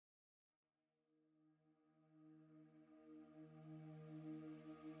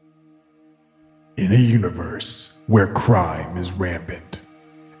In a universe where crime is rampant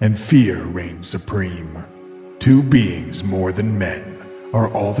and fear reigns supreme, two beings more than men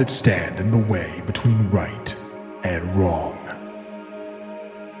are all that stand in the way between right and wrong.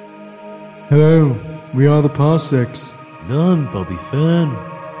 Hello, we are the Parsexxx. No, I'm Bobby Fern.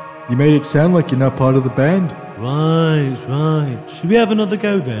 You made it sound like you're not part of the band. Right. Should we have another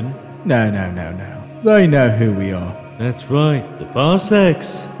go then? No. They know who we are. That's right, the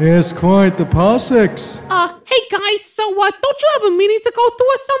Parsexxx. Yes, quite, the Parsexxx. Hey guys, so don't you have a meeting to go to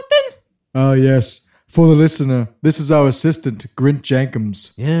or something? Oh, yes. For the listener, this is our assistant, Grint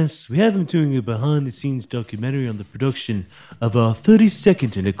Jankums. Yes, we have him doing a behind-the-scenes documentary on the production of our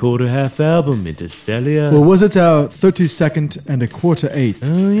 32nd and a quarter half album, Interstellar. Or was it our 32nd and a quarter eighth?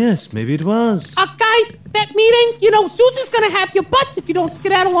 Oh, yes, maybe it was. Guys, that meeting, Zeus is gonna have your butts if you don't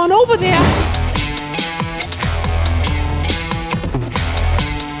skedaddle on over there.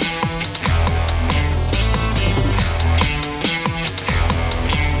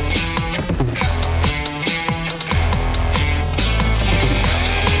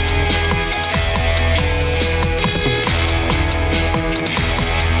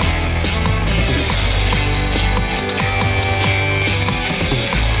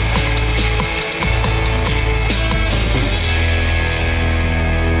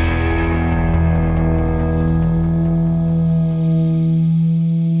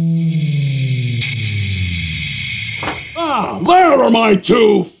 There are my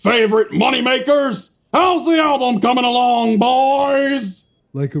two favorite moneymakers. How's the album coming along, boys?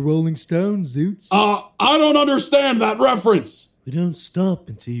 Like a Rolling Stone, Zoots. I don't understand that reference. We don't stop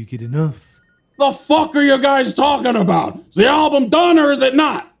until you get enough. The fuck are you guys talking about? Is the album done or is it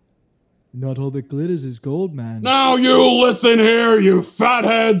not? Not all that glitters is gold, man. Now you listen here, you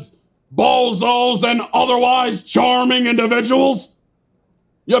fatheads, bozos, and otherwise charming individuals.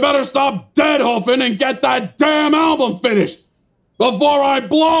 You better stop dead hoofing and get that damn album finished before I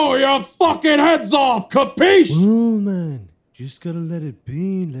blow your fucking heads off, capiche? Oh, man, just gotta let it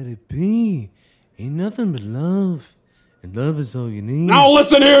be. Ain't nothing but love, and love is all you need. Now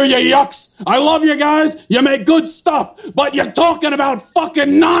listen here, you yucks. I love you guys. You make good stuff, but you're talking about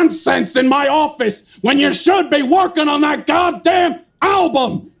fucking nonsense in my office when you should be working on that goddamn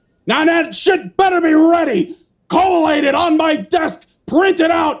album. Now that shit better be ready, collated on my desk, print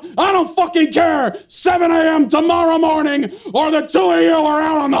it out. I don't fucking care. 7 a.m. tomorrow morning, or the two of you are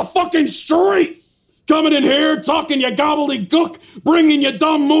out on the fucking street. Coming in here, talking your gobbledygook, bringing your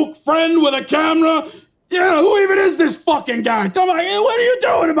dumb mook friend with a camera. Yeah, who even is this fucking guy? Come on, hey, what are you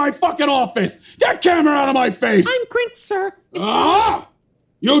doing in my fucking office? Get camera out of my face. I'm Grint, sir.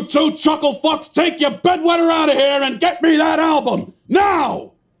 You two chuckle fucks, take your bedwetter out of here and get me that album.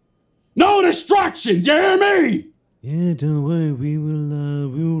 Now! No distractions, you hear me? Yeah, don't worry, we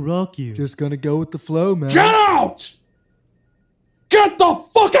will rock you. Just gonna go with the flow, man. Get out! Get the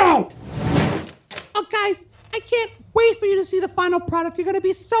fuck out! Oh, guys, I can't wait for you to see the final product. You're gonna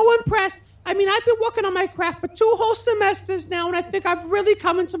be so impressed. I mean, I've been working on my craft for 2 whole semesters now, and I think I've really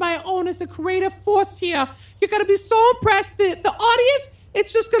come into my own as a creative force here. You're gonna be so impressed. The audience,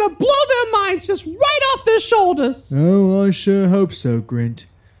 it's just gonna blow their minds just right off their shoulders. Oh, I sure hope so, Grint.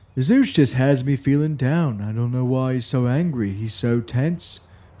 Zeus just has me feeling down. I don't know why he's so angry. He's so tense.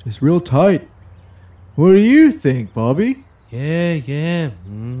 Just real tight. What do you think, Bobby? Yeah.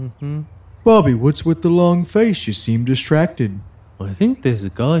 Bobby, what's with the long face? You seem distracted. Well, I think there's a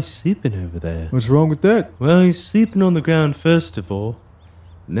guy sleeping over there. What's wrong with that? Well, he's sleeping on the ground first of all.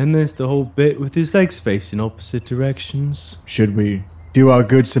 And then there's the whole bit with his legs facing opposite directions. Should we do our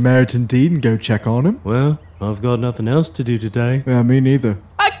good Samaritan deed and go check on him? Well, I've got nothing else to do today. Yeah, me neither.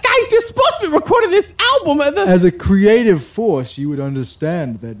 Guys, you're supposed to be recording this album at the... As a creative force, you would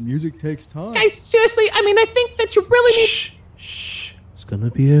understand that music takes time. Guys, seriously, I mean, I think that you really need... Shh. It's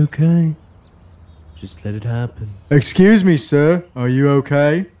gonna be okay. Just let it happen. Excuse me, sir. Are you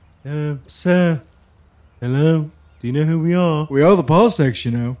okay? Sir. Hello? Do you know who we are? We are the Parsexxx,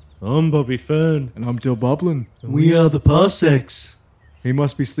 you know. I'm Bobby Fern. And I'm Dill Bublin. We are the Parsexxx. He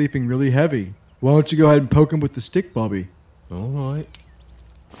must be sleeping really heavy. Why don't you go ahead and poke him with the stick, Bobby? Alright.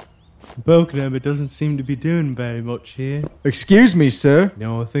 Poking him, it doesn't seem to be doing very much here. Excuse me, sir.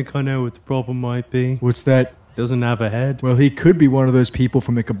 No, I think I know what the problem might be. What's that? Doesn't have a head. Well, he could be one of those people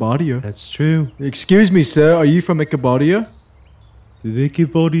from Ichabodiya. That's true. Excuse me, sir. Are you from Ichabodiya? Do the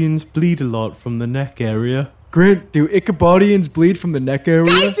Ichabodians bleed a lot from the neck area? Grint, do Ichabodians bleed from the neck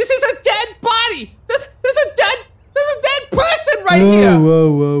area? Guys, this is a dead body! There's a dead person right here!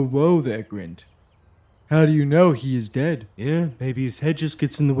 Whoa there, Grint. How do you know he is dead? Yeah, maybe his head just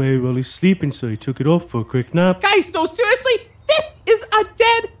gets in the way while he's sleeping, so he took it off for a quick nap. Guys, no, seriously, this is a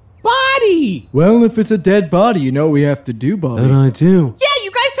dead body. Well, if it's a dead body, you know what we have to do, Bobby. That I do. Yeah,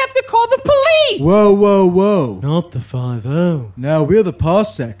 you guys have to call the police. Whoa, whoa, whoa. Not the 5-0. Now, we're the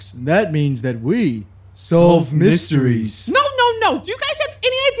Parsexxx, and that means that we solve mysteries. No. Do you guys have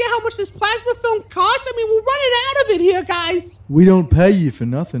any idea how much this plasma film costs? I mean, we're running out of it here, guys. We don't pay you for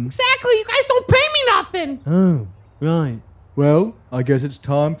nothing. Exactly. You guys don't pay me nothing. Oh, right. Well, I guess it's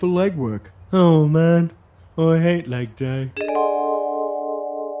time for legwork. Oh, man. I hate leg day.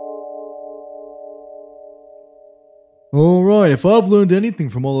 Alright, if I've learned anything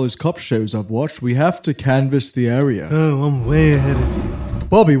from all those cop shows I've watched, we have to canvass the area. Oh, I'm way ahead of you.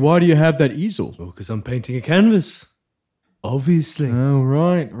 Bobby, why do you have that easel? Oh, because I'm painting a canvas. Obviously. Oh,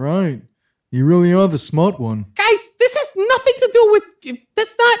 right. You really are the smart one. Guys, this has nothing to do with...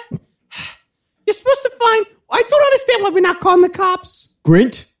 That's not... You're supposed to find... I don't understand why we're not calling the cops.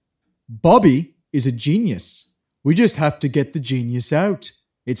 Grint, Bobby is a genius. We just have to get the genius out.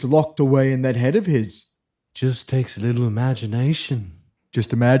 It's locked away in that head of his. Just takes a little imagination.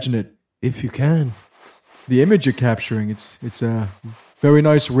 Just imagine it. If you can. The image you're capturing, it's very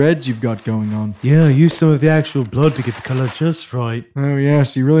nice reds you've got going on. Yeah, use some of the actual blood to get the color just right. Oh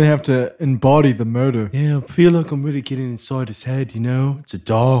yes, you really have to embody the murder. Yeah, I feel like I'm really getting inside his head, you know? It's a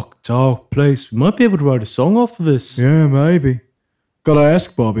dark, dark place. We might be able to write a song off of this. Yeah, maybe. Gotta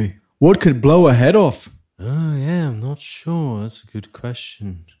ask Bobby, what could blow a head off? Oh, yeah, I'm not sure. That's a good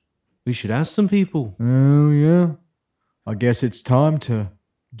question. We should ask some people. Oh yeah. I guess it's time to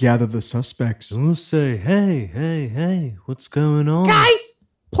gather the suspects. We'll say, hey, what's going on? Guys,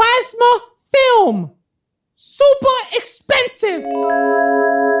 plasma film. Super expensive.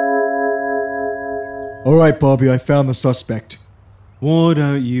 Alright, Bobby, I found the suspect. Why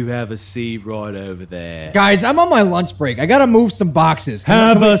don't you have a seat right over there? Guys, I'm on my lunch break. I gotta move some boxes.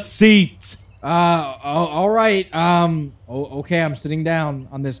 Have a seat! All right. Okay, I'm sitting down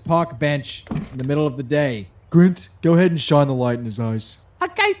on this park bench in the middle of the day. Grint, go ahead and shine the light in his eyes.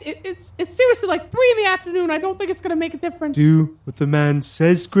 Guys, it's seriously like 3 in the afternoon. I don't think it's gonna make a difference. Do what the man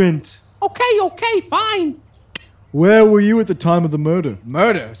says, Grint. Okay, fine. Where were you at the time of the murder?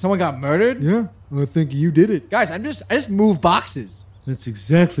 Murder? Someone got murdered? Yeah, I think you did it. Guys, I just moved boxes. That's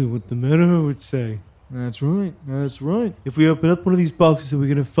exactly what the murderer would say. That's right. If we open up one of these boxes, are we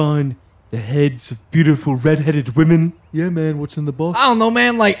gonna find the heads of beautiful red-headed women? Yeah, man, what's in the box? I don't know,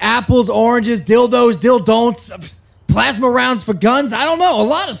 man. Like apples, oranges, dildos, dildon'ts, plasma rounds for guns. I don't know. A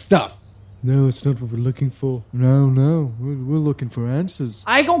lot of stuff. No, it's not what we're looking for. No, we're looking for answers.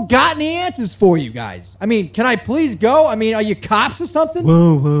 I don't got any answers for you guys. I mean, can I please go? I mean, are you cops or something?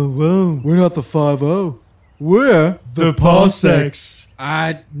 Whoa. We're not the 5-0. We're The Parsexxx.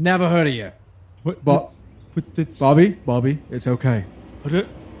 I never heard of you. What? That's... Bobby, it's okay. I don't...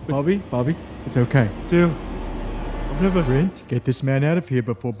 Bobby, it's okay. Do... I've never... Grint, get this man out of here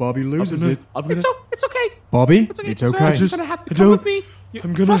before Bobby loses it. It's okay. Bobby, It's okay. it's Sir, okay. you're gonna have to come with me.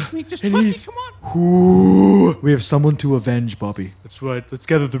 I'm gonna... Trust me. Just trust me. Come on. Ooh, we have someone to avenge, Bobby. That's right. Let's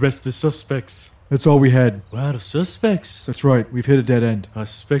gather the rest of the suspects. That's all we had. We're out of suspects. That's right, we've hit a dead end. I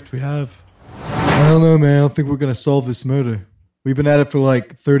suspect we have. I don't know, man. I don't think we're gonna solve this murder. We've been at it for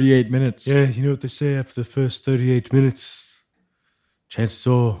like 38 minutes. Yeah, you know what they say after the first 38 minutes? Chances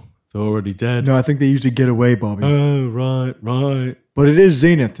are they're already dead. No, I think they usually get away, Bobby. Oh, right. But it is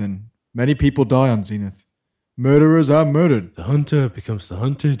Zenith, and many people die on Zenith. Murderers are murdered. The hunter becomes the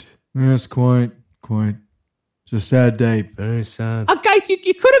hunted. Yes, quite. It's a sad day. Very sad. Guys, you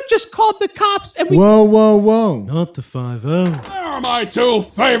could have just called the cops and we... Whoa. Not the 5-0. They're my two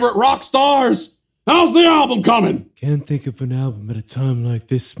favorite rock stars. How's the album coming? Can't think of an album at a time like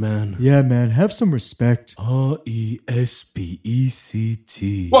this, man. Yeah, man, have some respect. Respect.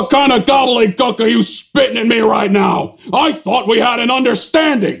 What kind of gobbledygook are you spitting at me right now? I thought we had an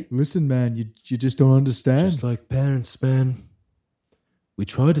understanding. Listen, man, you just don't understand. Just like parents, man. We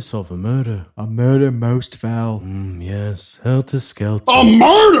tried to solve a murder. A murder most foul. Yes. Helter-skelter. A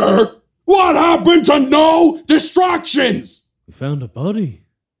murder? What happened to no distractions? We found a body.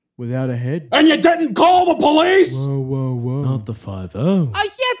 Without a head. And you didn't call the police? Whoa. Not the 5-0.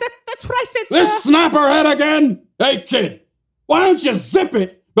 Yeah, that's what I said, sir. This snapperhead again? Hey, kid, why don't you zip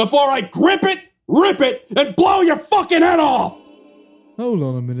it before I grip it, rip it, and blow your fucking head off? Hold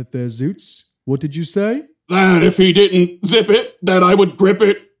on a minute there, Zoots. What did you say? That if he didn't zip it, that I would grip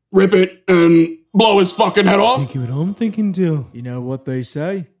it, rip it, and blow his fucking head off? Thinking what I'm thinking, Dill. You know what they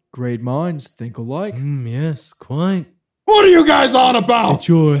say. Great minds think alike. Yes, quite. What are you guys on about? But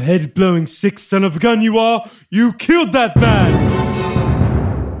you're a head-blowing sick son of a gun you are. You killed that man.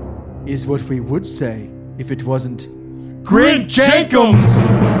 Is what we would say if it wasn't Grint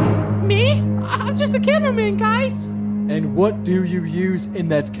Jenkums. Me? I'm just the cameraman, guys. And what do you use in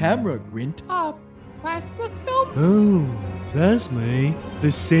that camera, Grint? Plasma film? Oh, plasma, eh?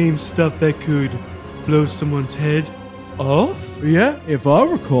 The same stuff that could blow someone's head off? Yeah, if I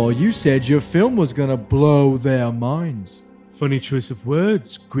recall, you said your film was gonna blow their minds. Funny choice of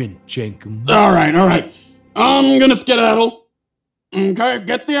words, Grint Jenkins. All right. I'm gonna skedaddle. Okay,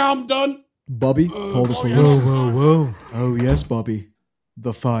 get the album done. Bobby, call the police. yes. Whoa. Oh, yes, Bobby.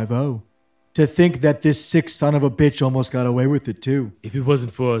 The 5-0. To think that this sick son of a bitch almost got away with it, too. If it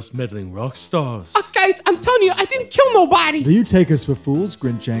wasn't for us meddling rock stars. Guys, I'm telling you, I didn't kill nobody. Do you take us for fools,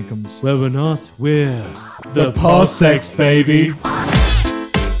 Grint Jenkins? Well, we're not. We're the Parsexxx, baby.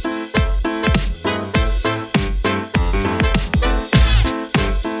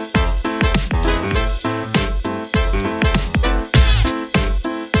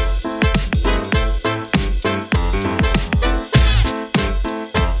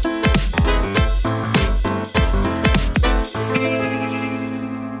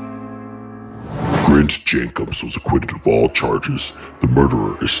 Grint Jenkins was acquitted of all charges. The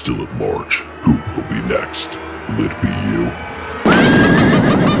murderer is still at large. Who will be next? Will it be you?